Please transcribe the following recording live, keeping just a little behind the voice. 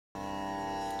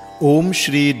Om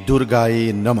Shri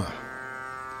Durgaye Namah.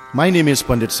 My name is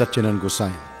Pandit Satyanand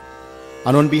Gosain,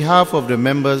 and on behalf of the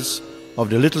members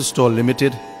of the Little Stall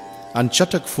Limited and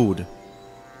Chatak Food,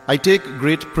 I take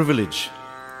great privilege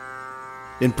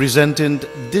in presenting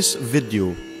this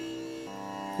video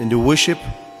in the worship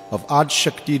of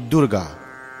Shakti Durga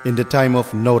in the time of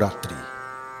Navratri.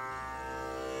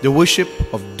 The worship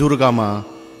of Durga Ma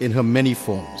in her many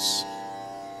forms.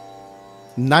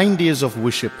 9 days of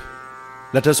worship.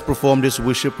 Let us perform this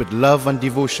worship with love and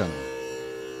devotion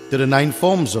to the 9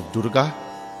 forms of Durga: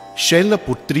 Shaila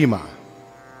Putri Ma,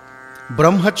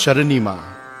 Brahmacharani Ma,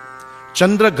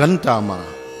 Chandra Ghanta Ma,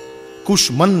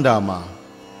 Kushmanda Ma,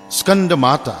 Skanda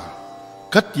Mata,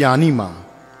 Katyani Ma,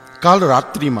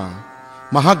 Kalratri Ma,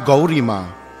 Mahagauri Ma,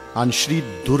 and Shri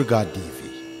Durga Devi.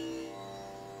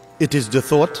 It is the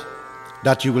thought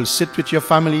that you will sit with your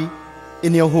family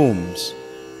in your homes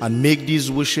and make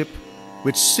these worship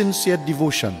with sincere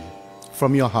devotion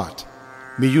from your heart.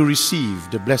 May you receive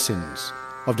the blessings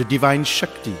of the divine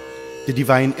Shakti, the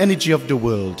divine energy of the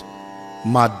world,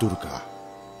 Ma Durga.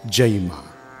 Jai Ma.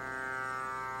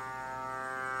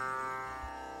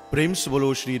 Prem se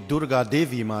bolo Shri Durga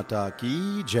Devi Mata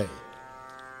ki Jai.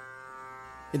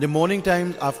 In the morning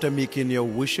time, after making your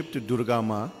worship to Durga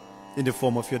Ma in the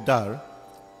form of your dar,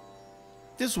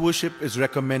 this worship is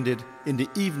recommended in the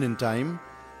evening time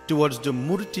towards the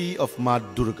Murti of Ma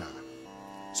Durga.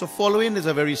 So following is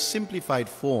a very simplified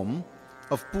form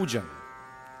of pujan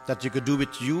that you could do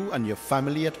with you and your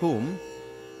family at home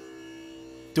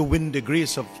to win the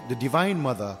grace of the Divine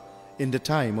Mother in the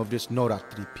time of this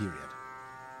Navratri period.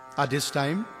 At this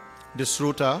time, the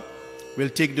Srota will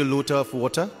take the lota of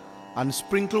water and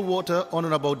sprinkle water on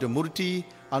and about the Murti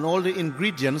and all the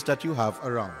ingredients that you have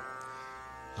around.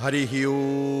 Harihi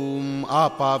Om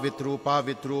Apavitru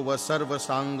Pavitru Va Sarva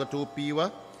Sangatu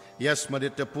Piva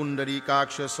Yasmadita Pundari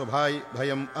Kaksha Sabhai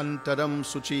Bhayam Antaram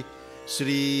Suchi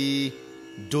Sri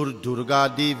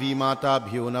Durga Devi Mata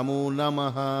Bhyo Namo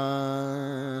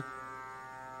Namaha.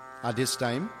 At this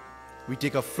time, we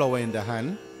take a flower in the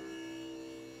hand,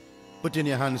 put in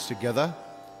your hands together.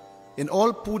 In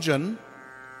all pujan,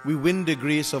 we win the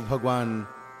grace of Bhagwan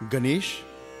Ganesh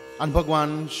and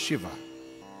Bhagwan Shiva.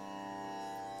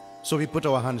 So we put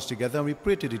our hands together and we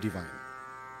pray to the divine.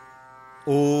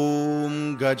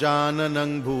 Om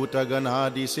Gajananang Bhuta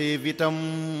Ganadi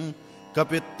Sevitam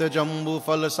Kapitta Jambu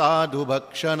Falasadhu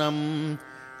Bhakshanam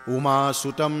Uma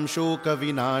Sutam Shoka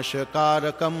Vinasha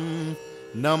Karakam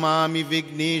Namami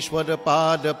Vigneshwara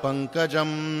Pada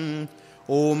Pankajam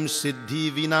Om Siddhi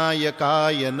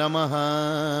Vinayakaya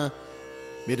Namaha.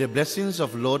 May the blessings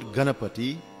of Lord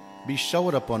Ganapati be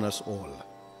showered upon us all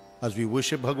as we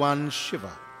worship Bhagwan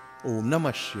Shiva. Om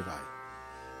Namah Shivaya.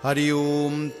 Hari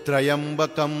Om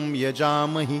Trayambakam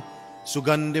Yajamahi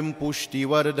Sugandim Pushti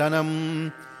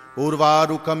Vardhanam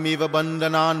Urvarukam Iva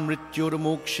Bandhanan Mrityur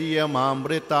Mokshiyam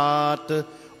Amritat.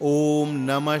 Om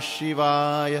Namah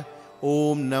Shivaya.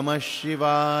 Om Namah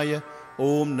Shivaya.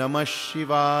 Om Namah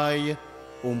Shivaya.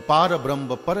 Om Para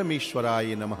Brahma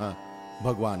Parameshwaraya Namaha.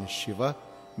 Bhagwan Shiva,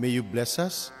 may you bless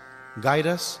us, guide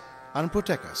us and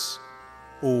protect us.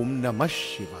 Om Namah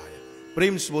Shivaya.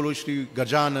 Prem se bolo Shri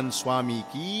Gajanan Swami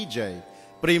ki Jai.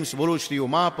 Prem se bolo Shri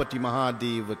Umapati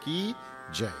Mahadev ki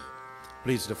Jai.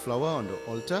 Place the flower on the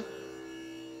altar.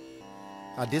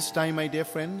 At this time, my dear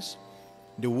friends,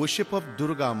 the worship of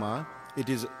Durga Ma, it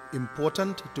is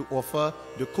important to offer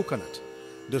the coconut.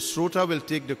 The Srota will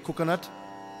take the coconut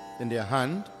in their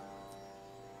hand.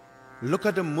 Look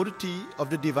at the Murti of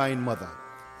the Divine Mother.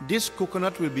 This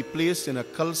coconut will be placed in a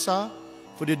kalsa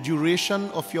for the duration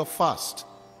of your fast.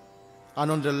 And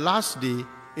on the last day,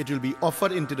 it will be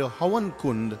offered into the Havan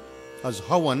Kund as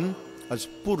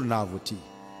Purnavati,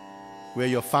 where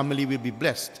your family will be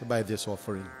blessed by this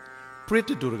offering. Pray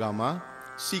to Durga Ma,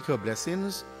 seek her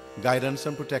blessings, guidance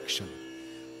and protection.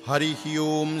 Harihi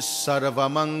Om Sarva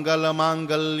Mangala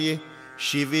Mangalye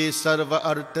Shive Sarva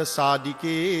Artha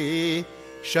Sadike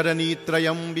Sharani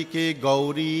Trayambike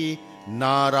Gauri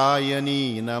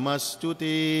Narayani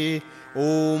Namastute.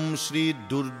 Om Shri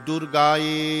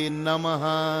Durgaye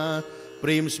Namaha.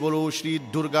 Prem se bolo Shri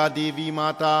Durga Devi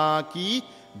Mata ki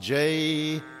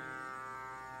Jai.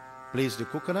 Place the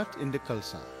coconut in the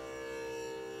kalsa.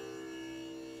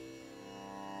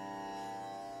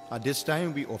 At this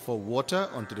time, we offer water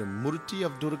onto the Murti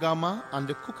of Durga Ma and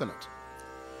the coconut.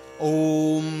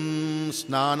 Om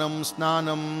Snanam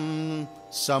Snanam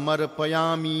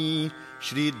Samarpayami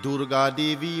Shri Durga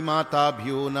Devi Mata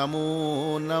Bhyo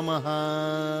Namo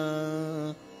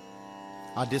Namaha.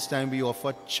 At this time we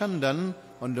offer chandan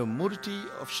on the Murti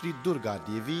of Shri Durga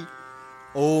Devi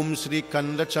Om Shri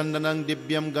Kanda Chandanam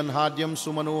Divyam Ganhadyam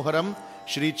Sumanoharam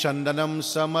Shri Chandanam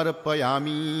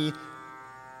Samarpayami.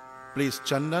 Place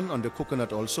chandan on the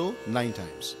coconut also 9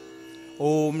 times.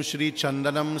 Om Shri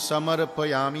Chandanam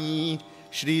Samarpayami.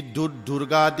 Shri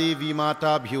Durga Devi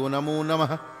Mata Bhyo Namo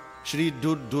Namah. Shri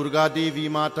Durga Devi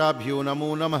Mata Bhyo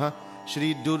Namo Namah.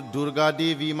 Shri Durga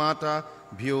Devi Mata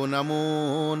Bhyo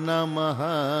Namo Namah.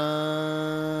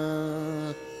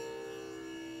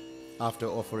 After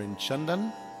offering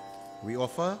chandan, we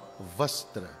offer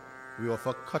vastra. We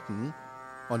offer cotton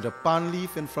on the pan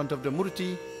leaf in front of the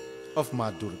murti of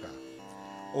Ma Durga.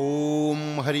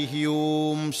 Om Harihi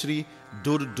Om Shri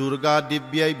Durga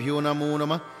Divyai Bhyo Namo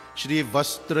Namah. Shri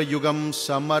Vastra Yugam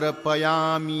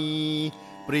Samarpayami.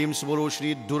 Prem Svolo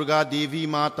Shri Durga Devi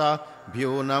Mata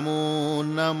Bhyo Namo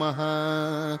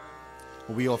Namah.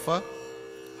 We offer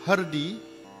hardi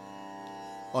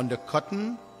on the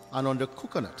cotton and on the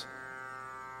coconut.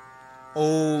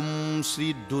 Om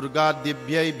Shri Durga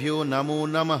Divyai Bhyo Namo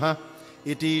Namah.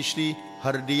 Iti Shri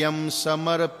Hardiyam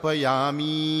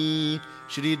Samarpayami.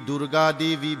 Shri Durga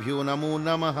Devi Bhyo Namo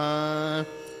Namah.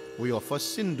 We offer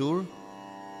sindur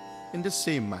in the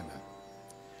same manner.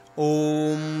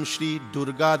 Om Shri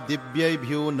Durga Divyai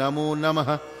Bhyo Namo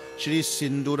Namah. Shri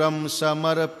Sinduram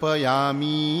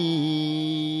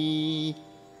Samarpayami.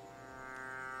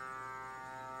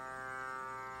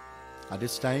 At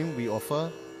this time we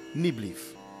offer nib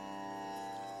leaf.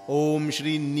 Om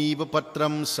Shri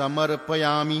Nibapatram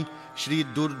Samarpayami. Shri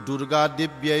Durga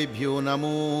Divyai Bhyo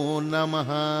Namo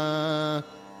Namah.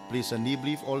 Place a nib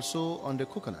leaf also on the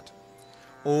coconut.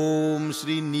 Om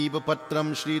Shri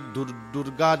Nibapatram Shri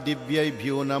Durga Divyai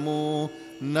Bhyo Namo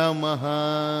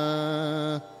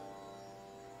Namah.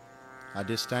 At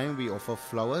this time we offer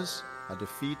flowers at the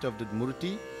feet of the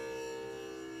murti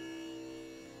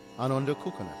and on the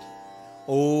coconut.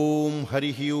 Om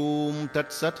Harihi Om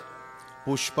Tat Sat.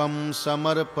 Pushpam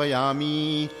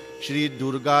Samarpayami. Shri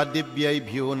Durga Divyai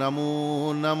Bhyo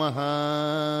Namo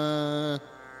Namah.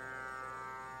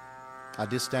 At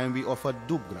this time we offer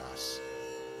dub grass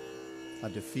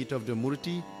at the feet of the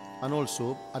murti and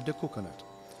also at the coconut.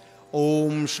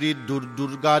 Om Shri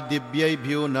Durga Divyai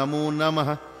Bhyo Namo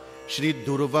Namah. Shri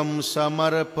Durvam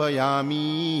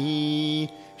Samarpayami.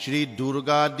 Shri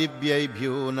Durga Divyai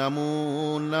Bhyo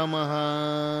Namo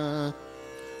Namah.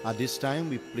 At this time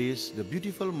we place the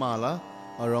beautiful mala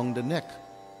around the neck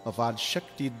of our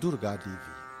Shakti Durga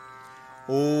Devi.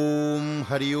 Om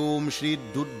Hari Om Shri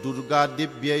Durga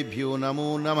Divyai Bhyo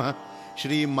Namo Namah.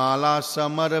 Shri Mala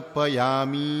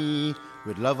Samarpayami.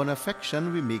 With love and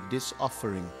affection we make this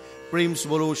offering. Prem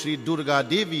Svolo Shri Durga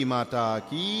Devi Mata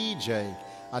Ki Jai.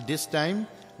 At this time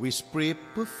we spray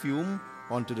perfume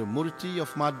onto the murti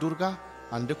of Ma Durga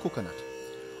and the coconut.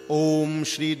 Om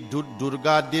Shri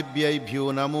Durga Divyai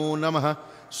Bhyo Namo Namah.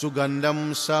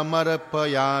 Sugandham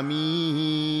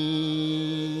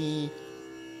Samarpayami.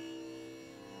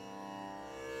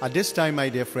 At this time, my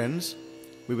dear friends,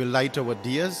 we will light our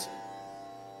diyas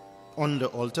on the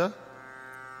altar.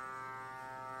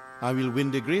 I will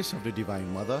win the grace of the Divine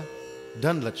Mother,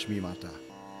 Dhan Lakshmi Mata.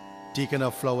 Taking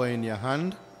a flower in your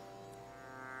hand,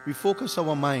 we focus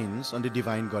our minds on the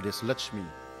Divine Goddess Lakshmi,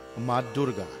 Ma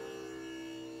Durga.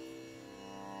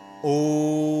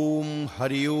 Om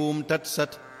Hari Om Tat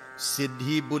Sat.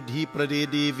 Siddhi Buddhi Prade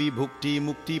Devi Bhukti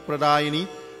Mukti Pradayini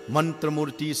Mantra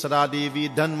Murti Sada Devi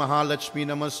Dhan Mahalakshmi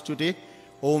Namastute.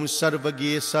 Om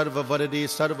Sarvage Sarva Varade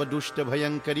Sarva Dushta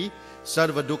Bhayankari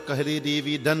Sarva Dukkha Hare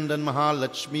Devi Dhan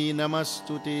Mahalakshmi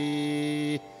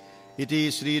Namastute.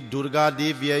 Iti Shri Durga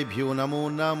Devyai Bhyo Namo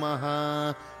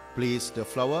Namaha. Place the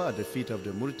flower at the feet of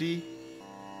the murti.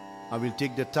 I will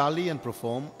take the tali and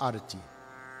perform arati.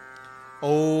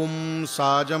 Om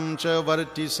Sajam Cha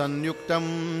Varti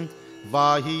Sanyuktam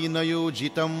Vahinayo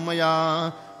Jitam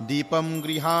Maya Deepam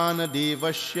Grihana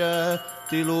Devasya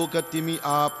Trilokatimi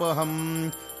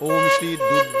Apaham. Om Shri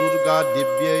Durga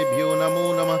Divyai Bhyo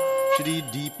Namo Namah. Shri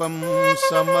Deepam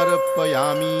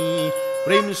Samarpayami.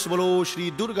 Prem Svalo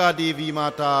Shri Durga Devi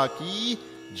Mata Ki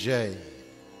Jai.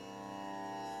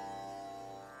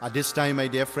 At this time, my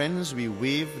dear friends, we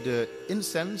wave the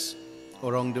incense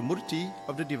around the murti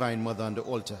of the Divine Mother on the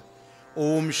altar.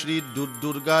 Om Shri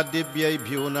Durga Divyai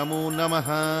Bhyo Namo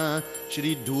Namaha.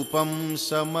 Shri Dhupam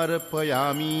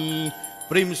Samarpayami.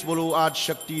 Prem Svolo Ad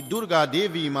Shakti Durga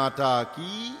Devi Mata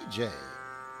Ki Jai.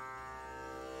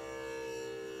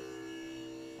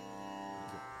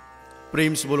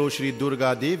 Prem Svolo Shri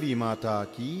Durga Devi Mata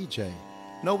Ki Jai.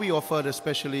 Now we offer the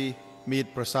specially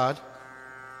made prasad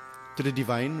to the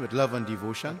Divine with love and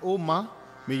devotion. O Ma,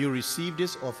 may you receive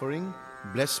this offering,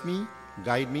 bless me,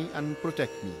 guide me and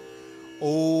protect me.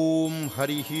 Om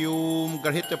Harihi Om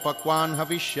Grahita Pakwan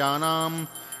Havisyanam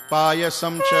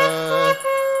Payasam Cha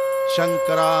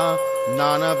Shankara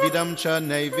Nana Vidam Cha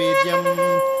Naivedyam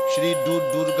Shri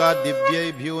Durga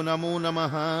Divyebhyo Namo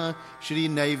Namaha Shri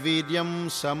Naivedyam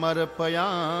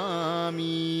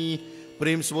Samarpayami.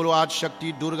 Prem se bolo Adi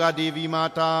Shakti Durga Devi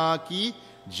Mata ki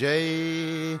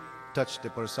Jai. Touch the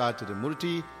prasad to the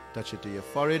murti, touch it to your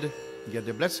forehead, get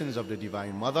the blessings of the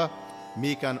Divine Mother.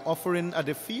 Make an offering at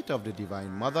the feet of the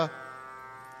Divine Mother.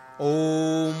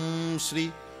 Om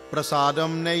Shri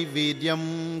Prasadam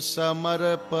Naivedyam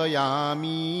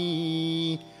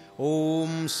Samarpayami.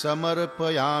 Om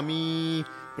Samarpayami.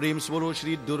 Prem se bolo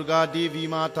Shri Durga Devi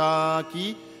Mata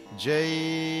ki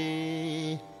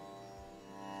Jai.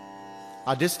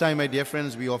 At this time, my dear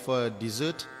friends, we offer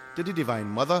dessert to the Divine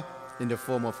Mother in the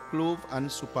form of clove and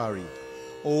supari.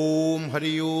 Om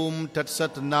Hari Om Tat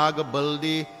Sat Naga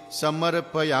Balde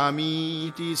Samarpayami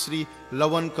iti Sri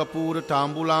Lavan Kapur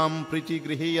Tambulam Priti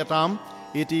Grihiyatam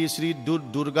iti Sri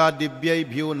Durga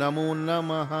Divyebhyo Namo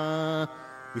Namaha.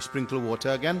 We sprinkle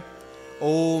water again.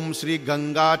 Om Sri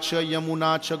Ganga Cha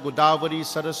Yamuna Cha Godavari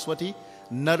Saraswati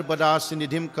Narbada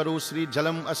Sinidhim Karo Sri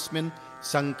Jalam Asmin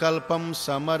Sankalpam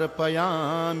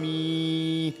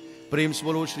Samarpayami. Prem se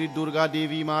bolo Shri Durga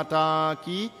Devi Mata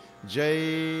ki Jai.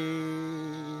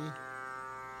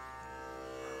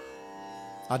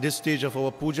 At this stage of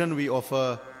our pujan, we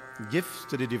offer gifts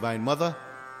to the Divine Mother.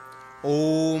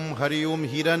 Om Hari Om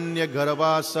Hiranya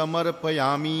Garva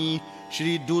Samarpayami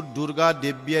Shri Durga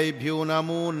Divyebhyo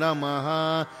Namo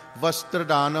Namaha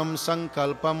Vastradanam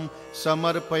Sankalpam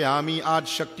Samarpayami. Adi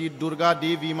Shakti Durga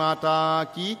Devi Mata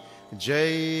ki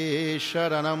Jai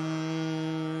Sharanam.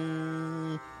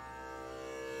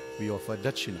 We offer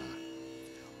Dachina.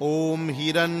 Om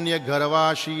Hiranya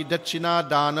Garvashi Dachina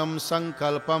Danam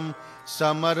Sankalpam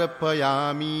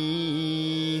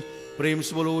Samarpayami. Prem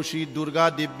se bolo Shri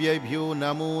Durga Divyebhyo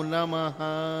Namo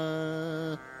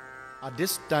Namaha. At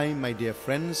this time, my dear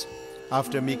friends,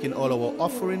 after making all our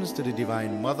offerings to the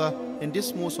Divine Mother in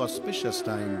this most auspicious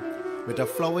time, with a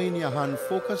flower in your hand,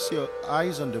 focus your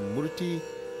eyes on the Murti,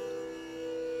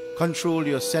 control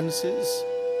your senses.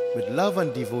 With love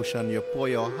and devotion, you pour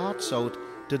your hearts out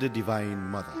to the Divine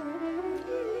Mother.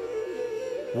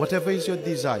 Whatever is your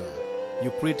desire, you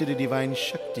pray to the Divine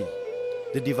Shakti,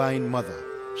 the Divine Mother.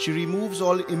 She removes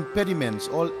all impediments,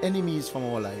 all enemies from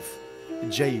our life.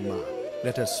 Jai Ma.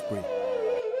 Let us pray.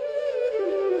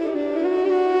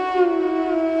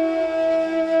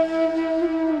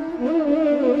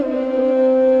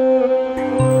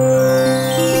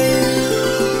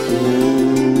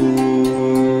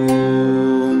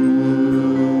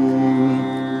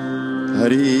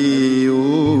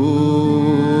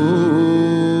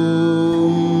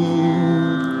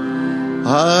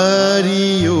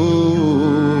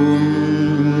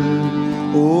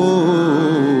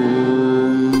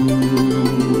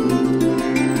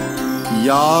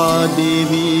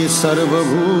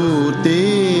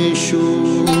 सर्वभूतेषु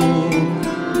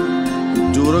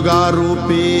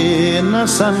दुर्गारूपेण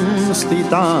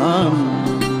संस्थितां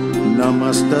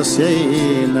नमस्तस्यै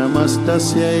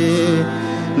नमस्तस्यै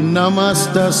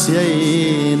नमस्तस्यै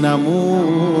नमो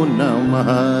नमः।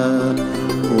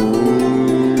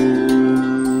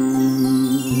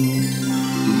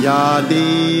 या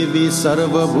देवी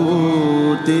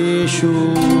सर्वभूतेषु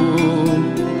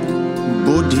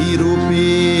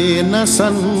बुद्धिरूपेण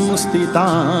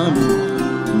संस्थितां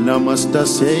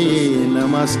नमस्तस्यै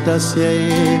नमस्तस्यै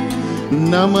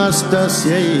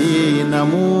नमस्तस्यै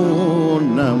नमो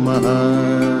नमः।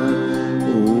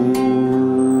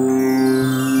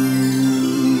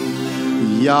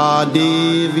 या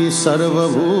देवी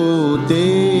सर्वभूतेषु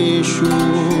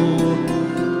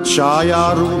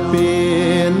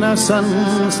छायारूपेण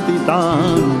संस्थितां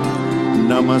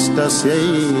नमस्तस्यै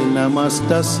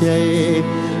नमस्तस्यै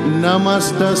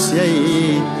नमस्तस्यै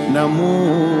नमो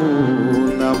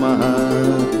नमः।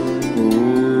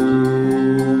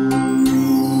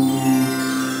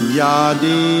 या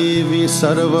देवी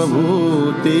सर्वभूतेषु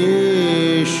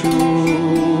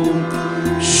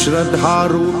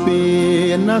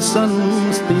श्रद्धारूपेण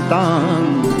संस्थितां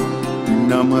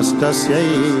नमस्तस्यै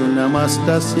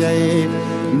नमस्तस्यै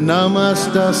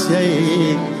नमस्तस्यै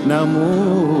नमो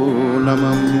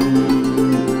नमः।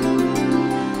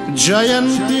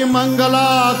 जयन्ती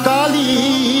मंगला काली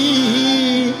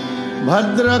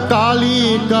भद्रकाली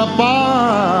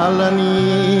कपालनी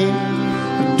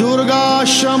दुर्गा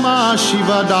क्षमा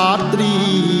शिवदात्री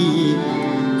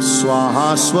स्वाहा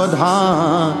स्वधा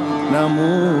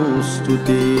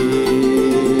नमोस्तुते।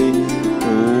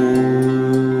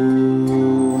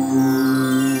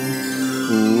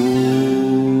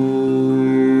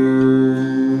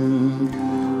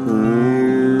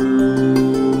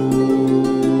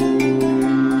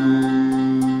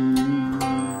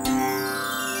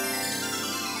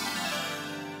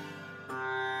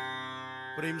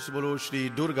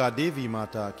 Durga Devi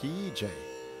Mata ki Jai.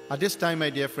 At this time, my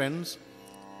dear friends,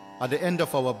 at the end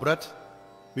of our breath,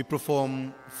 we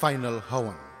perform final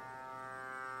Havan.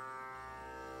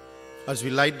 As we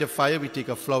light the fire, we take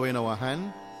a flower in our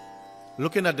hand.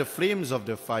 Looking at the flames of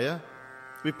the fire,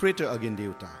 we pray to Agin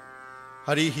Devta.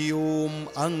 Harihi Om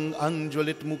Ang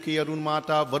Jwalit Mukhi Arun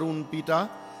Mata Varun Pita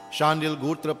Shandil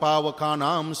Gotra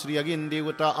Pavakanam Sri Agin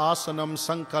Devta Asanam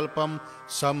Sankalpam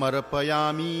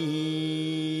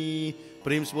Samarpayami.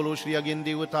 Prems Bolo Sri Agin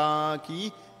Devta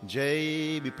ki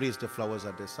Jai. We place the flowers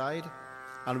at the side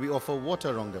and we offer water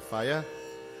around the fire.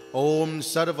 Om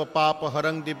Sarva Papa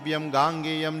Harang Divyam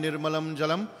Gangeyam Nirmalam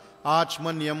Jalam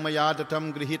Achmanyam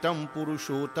Mayadatam Grihitam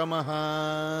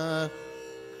Purushotamaha.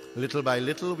 Little by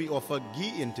little we offer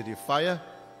ghee into the fire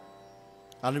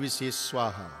and we say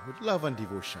Swaha with love and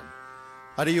devotion.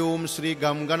 Hari Om Sri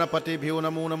Gam Ganapate Bhyo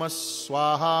Namo Namah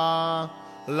Swaha.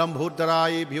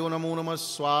 Lambhodaraye Bhyo Namo Namah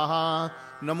Swaha.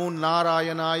 Namo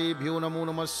Narayanaye Bhyo Namo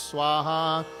Namah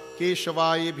Swaha.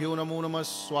 Keshavaye Bhyo Namo Namah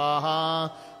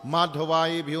Swaha.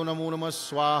 Madhavaye Bhyo Namo Namah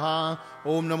Swaha.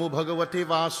 Om Namo Bhagavate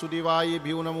Vasudevaye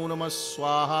Bhyo Namo Namah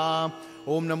Swaha.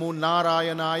 Om Namo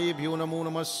Narayanaye Bhyo Namo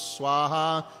Namah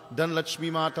Swaha. Dhan Lakshmi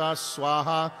Mata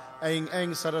Swaha. Aing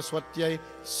Aing Saraswatyay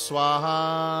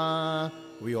Swaha.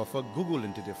 We offer Google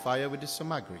into the fire with the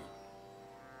samagri.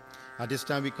 At this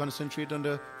time we concentrate on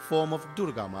the form of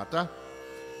Durga Mata.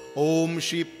 Om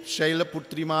Shri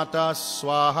Shailaputri Mata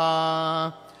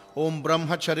Swaha. Om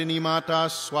Brahmacharini Mata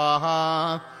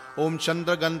Swaha. Om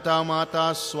Chandraganta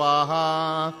Mata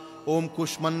Swaha. Om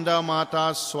Kushmanda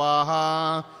Mata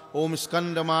Swaha. Om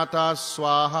Skanda Mata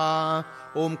Swaha.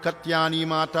 Om Katyani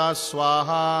Mata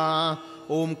Swaha.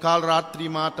 Om Kalratri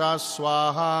Mata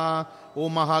Swaha.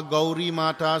 Om Mahagauri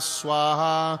Mata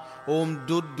Swaha. Om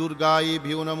Durgaye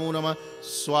Bhyo Namo Namah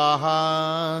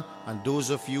Swaha. And those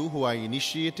of you who are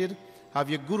initiated, have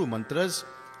your Guru Mantras.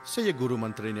 Say your Guru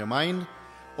Mantra in your mind.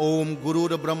 Om Guru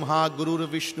Brahma, Guru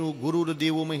Vishnu, Guru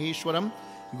Devo Maheshwaram,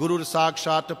 Guru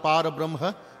Sakshat Para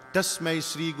Brahma, Tasmai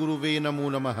Sri Guru Ve Namo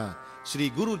Namaha, Sri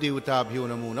Guru Devata Bhyo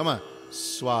Namo Namah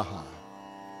Swaha.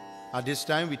 At this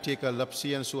time we take a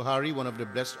Lapsi and Suhari, one of the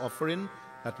blessed offering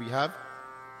that we have,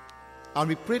 and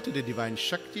we pray to the Divine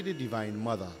Shakti, the Divine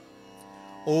Mother.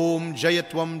 Om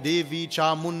Jayatvam Devi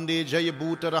Chamunde Jaya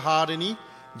Bhutaraharini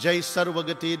Jai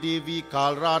Sarvagate Devi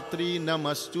Kalratri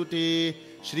Namastute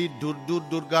Shri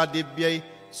Durga Divyai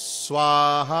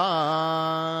Swaha.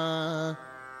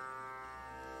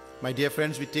 My dear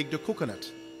friends, we take the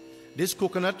coconut. This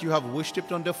coconut you have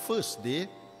worshipped on the first day.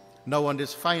 Now on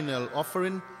this final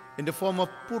offering in the form of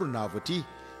Purnavati,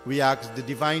 we ask the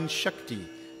Divine Shakti,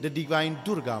 the Divine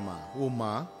Durga Ma, O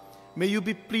Ma, may you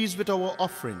be pleased with our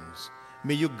offerings.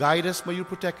 May you guide us, may you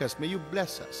protect us, may you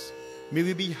bless us. May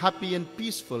we be happy and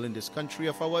peaceful in this country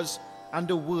of ours and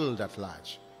the world at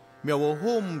large. May our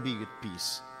home be at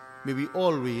peace. May we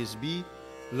always be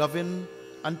loving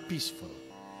and peaceful.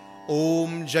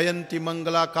 Om Jayanti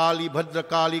Mangala Kali Bhadra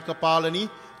Kali Kapalani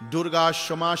Durga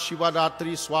Shama Shiva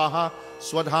Ratri Swaha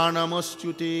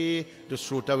Swadhanamastute. The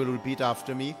Shrota will repeat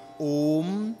after me.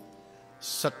 Om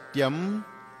Satyam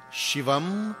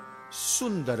Shivam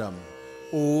Sundaram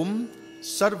Om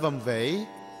Sarvam Vai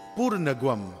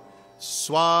Purnagwam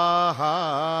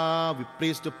Swaha. We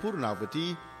place the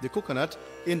Purnavati, the coconut,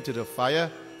 into the fire,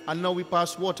 and now we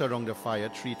pass water around the fire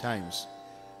 3 times.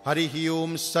 Harihi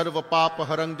Om Sarva Papa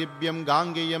Harang Divyam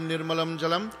Gangeyam Nirmalam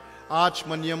Jalam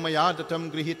Achmanyam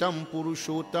Mayadatam Grihitam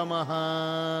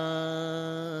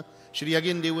Purushotamaha. Shri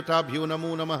Agin Devata Bhyo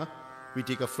Namo Namah. We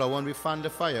take a flower and we fan the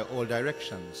fire all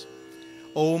directions.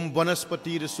 Om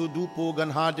Vanaspati Sudupo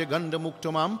Ganhadya Ganda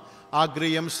Muktamam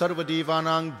Agrayam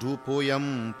Sarvadevanang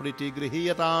Dupoyam Priti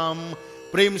Grihiyatam.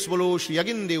 Prems Bolo Shri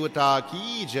Agin Devata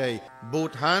ki Jai.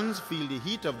 Both hands feel the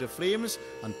heat of the flames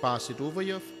and pass it over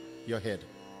your head.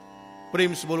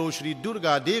 Prems Bolo Shri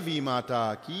Durga Devi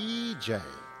Mata ki Jai.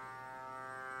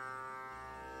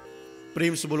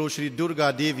 Prems Bolo Shri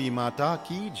Durga Devi Mata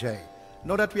ki Jai.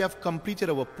 Now that we have completed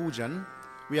our pujan,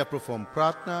 we have performed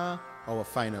pratna, our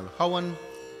final havan.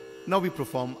 Now we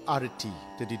perform arati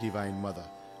to the Divine Mother.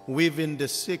 Waving the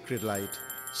sacred light,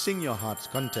 sing your heart's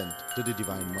content to the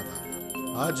Divine Mother.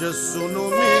 Aaj suno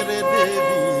mere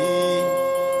Devi,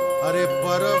 are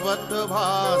parvat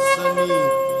bhasani,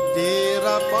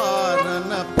 tera par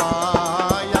na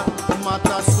paya.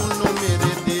 Mata suno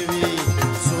mere Devi,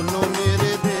 suno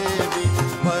mere Devi,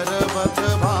 parvat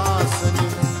bhasani,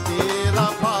 tera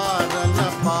par na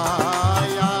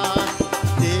paya,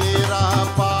 tera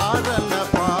par na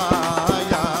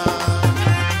paya.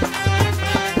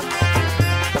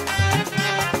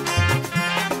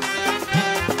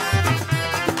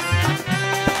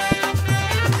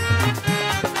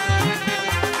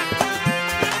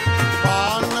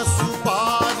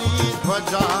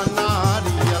 ध्वजा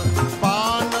नारियल,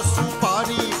 पान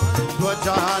सुपारी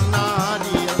ध्वजा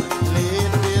नारियल, ले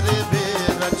तेरे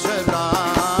बेर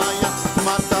चढ़ाया।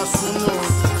 माता सुनो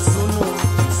सुनो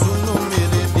सुनो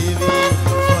मेरे देवी,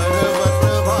 पर्वत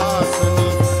वासनी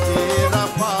तेरा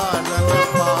पारन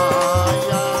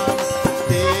पाया,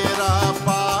 तेरा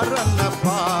पारन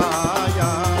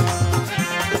पाया।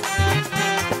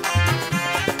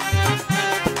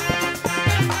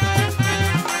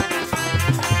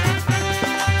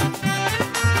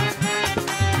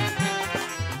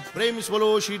 प्रेम से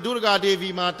बोलो श्री दुर्गा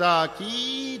देवी माता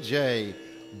की जय.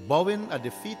 Bowing at the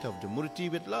feet of the Murti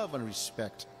with love and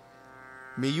respect.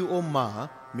 May you, O Ma,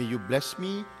 may you bless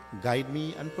me, guide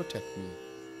me and protect me.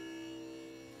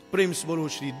 Prem se bolo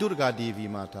Shri Durga Devi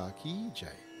Mata ki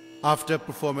jai. After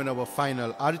performing our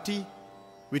final arati,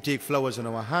 we take flowers in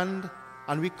our hand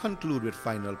and we conclude with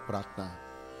final pratna.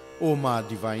 O Ma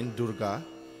Divine Durga,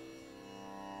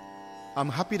 I'm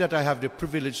happy that I have the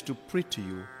privilege to pray to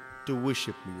you, to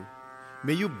worship you.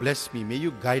 May you bless me, may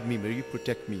you guide me, may you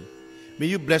protect me. May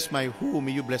you bless my home,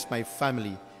 may you bless my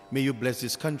family, may you bless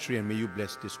this country and may you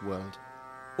bless this world.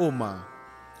 O Ma,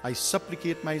 I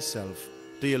supplicate myself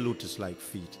to your lotus-like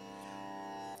feet.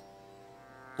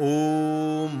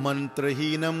 Om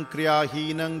mantrahinam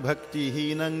kriyahinam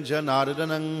bhaktihinam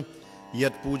janardanam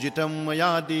yat pujitam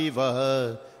maya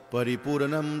deva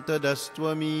paripurnam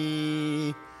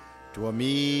tadastvami.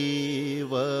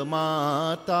 Tvameva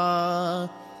mata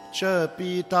cha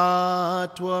pita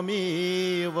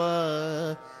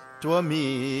tvameva,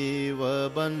 tvameva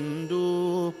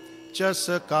bandhu cha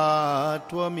saka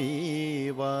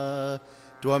tvameva,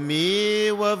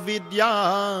 tvameva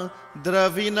vidya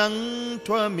dravinam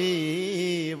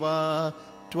tvameva,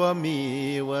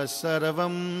 tvameva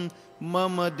sarvam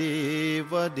mama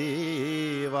deva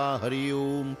deva. Hari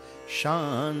Om.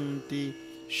 Shanti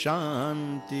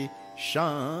Shanti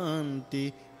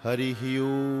Shanti. Hari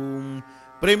Om.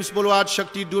 प्रेम से बोलो आज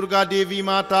शक्ति दुर्गा देवी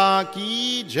माता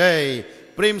की जय.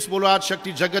 प्रेम से बोलो आज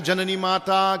शक्ति जगत जननी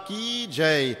माता की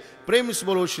जय. प्रेम से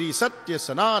बोलो श्री सत्य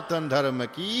सनातन धर्म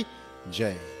की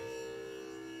जय.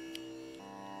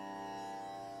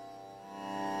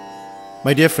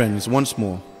 My dear friends, once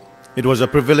more, it was a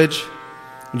privilege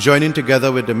joining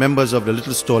together with the members of the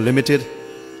Little Store Limited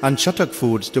and Chatak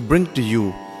Foods to bring to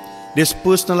you this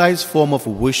personalized form of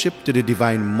worship to the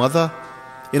Divine Mother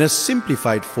in a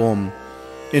simplified form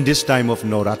in this time of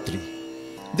Navratri.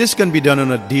 This can be done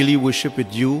on a daily worship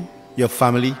with you, your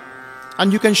family,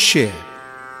 and you can share.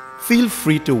 Feel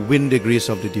free to win the grace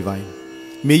of the Divine.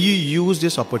 May you use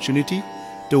this opportunity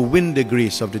to win the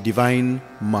grace of the Divine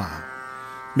Ma.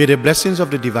 May the blessings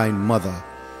of the Divine Mother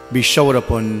be showered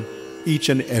upon each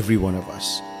and every one of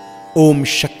us. Om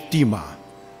Shakti Ma.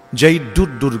 Jai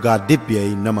Durga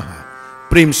Divyai Namaha.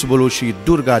 Prem se bolo Shri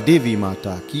Durga Devi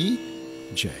Mata ki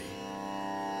jai.